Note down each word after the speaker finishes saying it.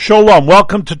Shalom,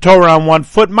 welcome to Torah on One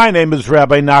Foot. My name is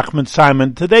Rabbi Nachman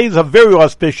Simon. Today is a very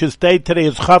auspicious day. Today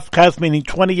is Chaf Ches, meaning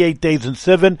 28 days in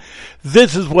Sivan.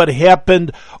 This is what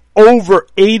happened over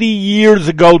 80 years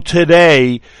ago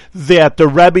today, that the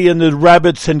Rebbe and the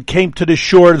Rebbitzin came to the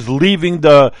shores leaving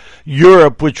the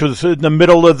Europe, which was in the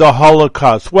middle of the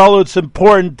Holocaust. Well, it's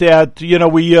important that,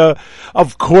 we,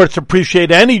 of course,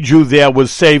 appreciate any Jew that was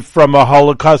saved from a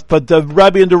Holocaust, but the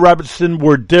Rebbe and the Rebbitzin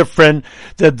were different,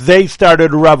 that they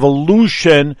started a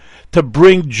revolution to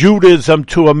bring Judaism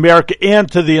to America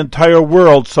and to the entire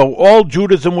world. So all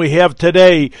Judaism we have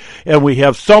today, and we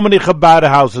have so many Chabad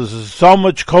houses, so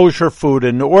much kosher food,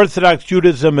 and Orthodox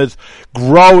Judaism is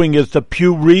growing, as the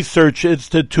Pew Research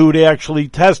Institute actually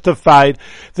testified,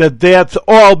 that that's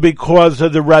all because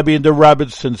of the Rebbe and the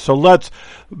Rebbitzin. So let's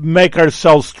make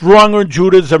ourselves stronger in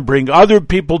Judaism, bring other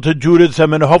people to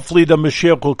Judaism, and hopefully the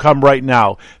Mashiach will come right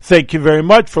now. Thank you very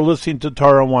much for listening to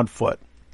Torah on One Foot.